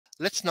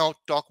Let's now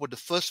talk about the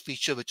first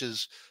feature, which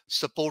is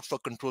support for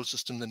control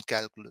systems in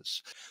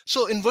calculus.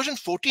 So in version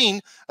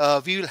 14,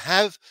 we will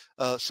have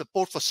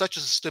support for such a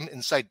system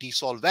inside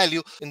dsolve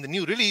value. In the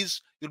new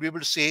release, you'll be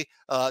able to say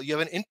you have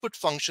an input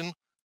function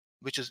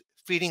which is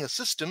feeding a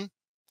system,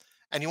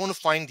 and you want to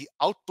find the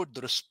output,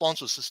 the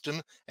response of the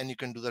system, and you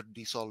can do that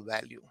dsolve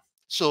value.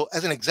 So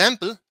as an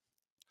example,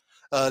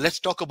 let's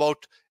talk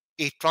about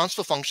a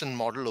transfer function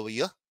model over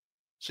here.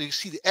 So you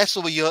see the S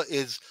over here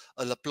is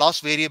a Laplace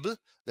variable.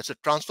 That's a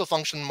transfer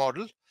function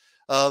model.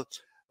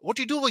 What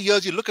you do over here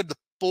is you look at the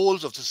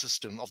poles of the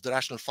system, of the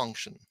rational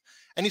function.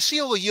 And you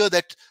see over here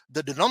that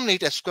the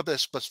denominator s squared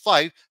plus s plus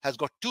 5 has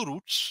got two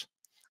roots.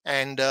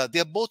 And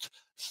they're both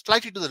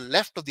slightly to the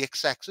left of the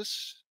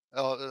x-axis,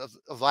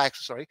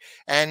 y-axis, sorry.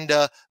 And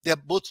they're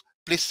both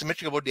placed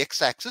symmetric about the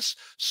x-axis.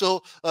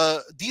 So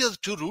these are the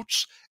two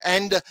roots.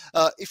 And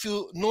if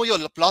you know your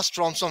Laplace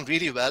transform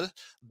really well,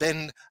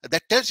 then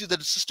that tells you that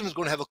the system is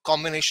going to have a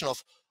combination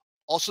of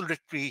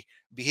oscillatory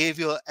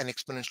behavior and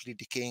exponentially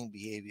decaying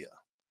behavior.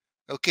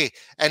 Okay,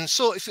 and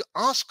so if you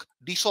ask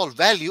dsolve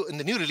value in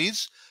the new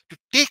release to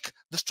take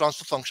this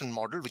transfer function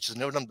model, which is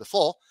never done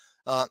before,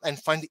 and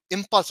find the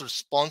impulse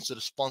response, the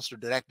response to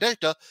Dirac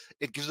delta,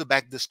 it gives you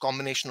back this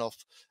combination of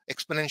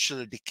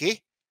exponential decay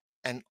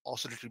and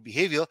oscillatory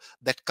behavior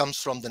that comes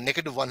from the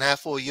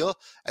 -1/2 over here,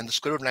 and the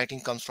square root of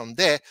 19 comes from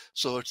there.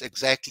 So it's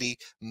exactly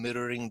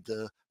mirroring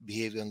the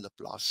behavior in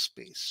Laplace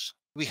space.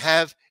 We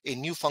have a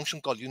new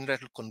function called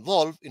unilateral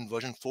convolve in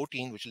version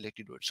 14, which will let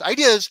you do it. So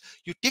idea is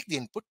you take the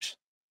input,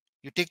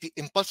 you take the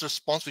impulse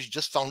response, which you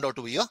just found out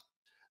over here.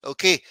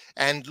 Okay,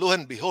 and lo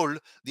and behold,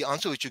 the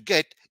answer which you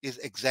get is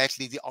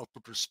exactly the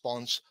output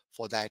response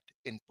for that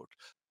input.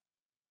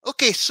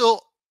 Okay, so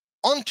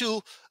on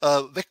to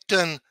vector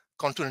and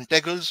contour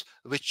integrals,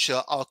 which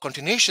are a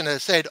continuation, as I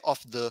said, of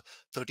the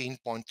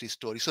 13.3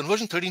 story. So in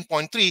version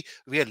 13.3,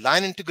 we had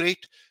line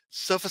integrate,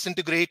 surface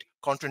integrate,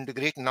 contour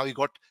integrate, and now you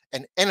got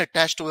an n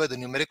attached over the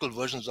numerical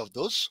versions of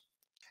those.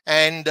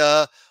 And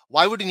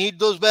why would you need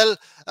those? Well,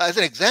 as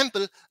an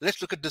example,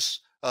 let's look at this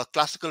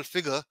classical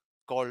figure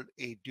called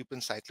a Dupin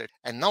cyclide.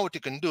 And now what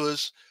you can do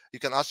is you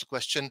can ask the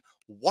question,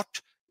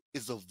 what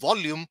is the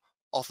volume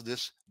of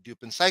this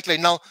Dupin cyclide?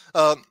 Now,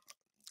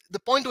 the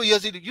point over here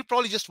is you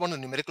probably just want a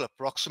numerical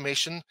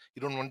approximation.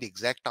 You don't want the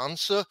exact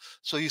answer.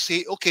 So you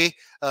say, okay,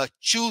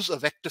 choose a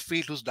vector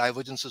field whose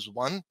divergence is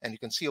 1. And you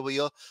can see over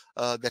here,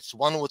 that's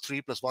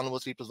 1/3 plus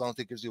 1/3 plus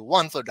 1/3 gives you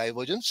 1 for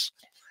divergence.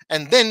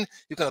 And then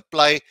you can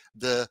apply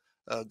the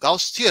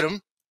Gauss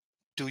theorem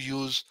to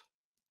use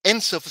n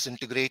surface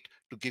integrate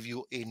to give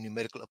you a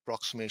numerical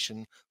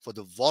approximation for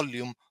the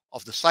volume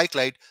of the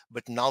cyclide,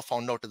 but now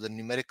found out as a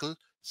numerical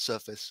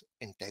surface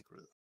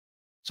integral.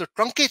 So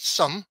truncate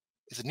sum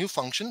is a new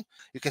function.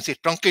 You can say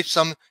truncate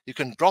sum. You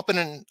can drop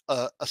in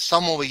a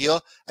sum over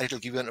here, and it will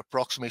give you an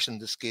approximation, in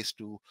this case,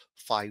 to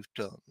 5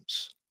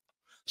 terms.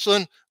 So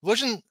in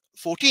version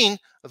 14,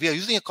 we are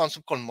using a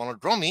concept called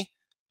monodromy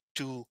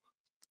to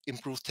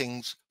improve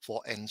things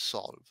for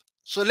nsolve.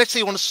 So let's say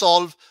you want to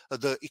solve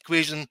the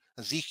equation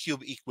z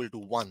cube equal to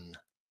 1.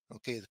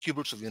 Okay, the cube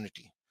roots of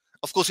unity.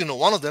 Of course, you know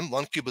one of them,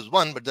 1 cube is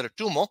 1, but there are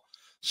two more.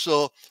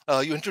 So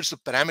you introduce the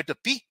parameter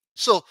p.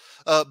 So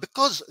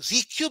because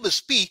z cube is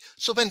p,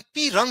 so when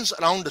p runs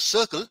around a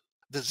circle,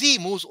 the z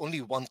moves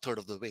only 1/3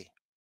 of the way.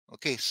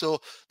 Okay,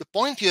 so the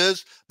point here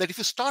is that if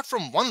you start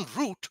from one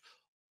root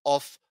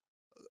of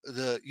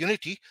the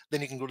unity,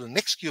 then you can go to the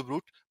next cube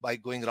root by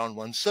going around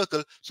one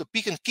circle. So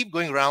p can keep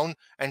going around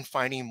and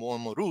finding more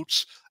and more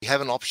roots. We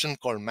have an option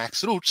called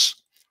max roots,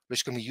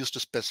 which can be used to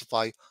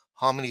specify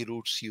how many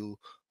roots you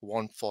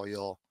want for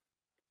your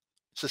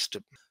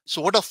system.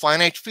 So what are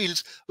finite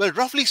fields? Well,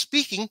 roughly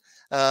speaking,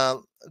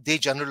 they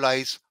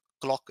generalize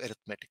clock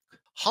arithmetic.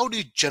 How do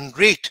you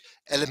generate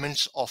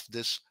elements of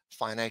this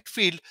finite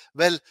field?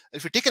 Well,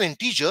 if you take an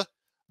integer,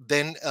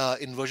 then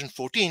in version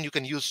 14, you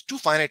can use two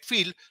finite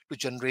field to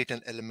generate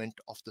an element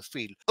of the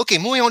field. Okay,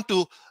 moving on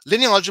to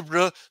linear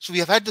algebra. So we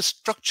have had the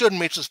structured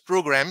matrices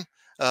program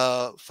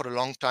for a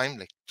long time,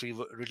 like 3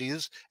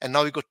 releases, and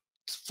now we got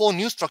 4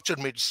 new structured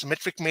matrices: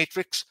 symmetric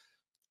matrix,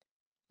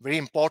 very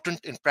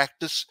important in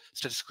practice,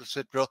 statistics,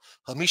 etc.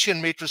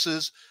 Hermitian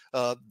matrices,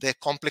 their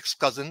complex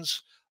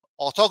cousins,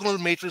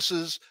 orthogonal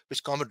matrices,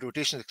 which come with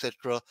rotations,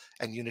 etc.,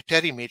 and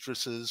unitary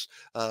matrices,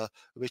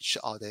 which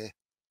are their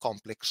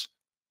complex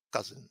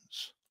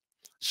cousins.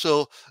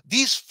 So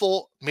these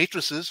 4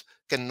 matrices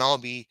can now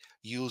be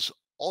used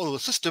all over the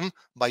system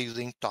by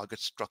using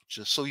target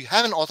structures. So you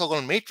have an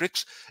orthogonal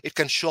matrix, it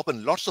can show up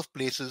in lots of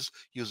places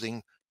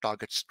using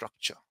target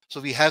structure.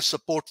 So we have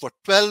support for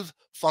 12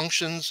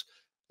 functions,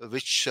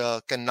 which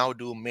can now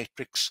do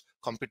matrix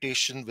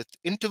computation with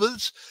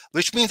intervals,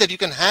 which means that you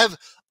can have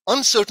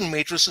uncertain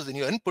matrices in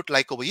your input,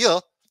 like over here,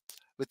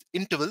 with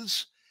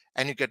intervals,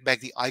 and you get back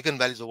the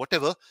eigenvalues or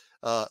whatever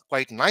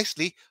quite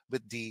nicely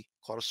with the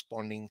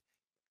corresponding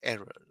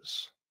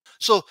errors.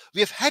 So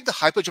we have had the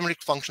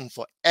hypergeometric function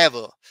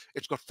forever.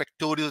 It's got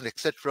factorials,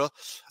 etc.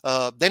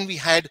 Then we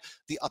had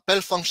the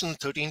appel function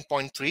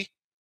 13.3.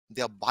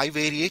 They are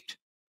bivariate,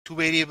 2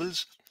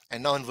 variables,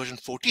 And now in version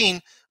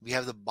 14, we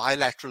have the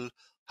bilateral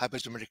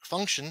hypergeometric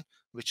function,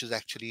 which is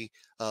actually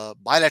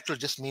bilateral,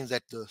 just means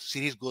that the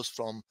series goes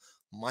from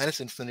minus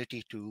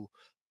infinity to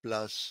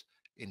plus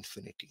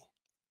infinity.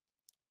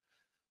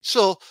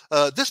 So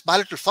this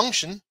bilateral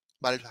function,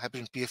 bilateral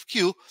hypergeometric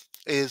PFQ,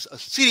 is a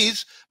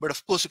series, but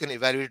of course you can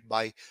evaluate it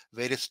by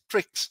various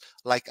tricks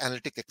like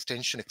analytic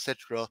extension,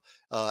 etc.,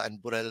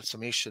 and Borel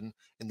summation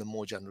in the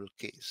more general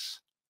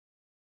case.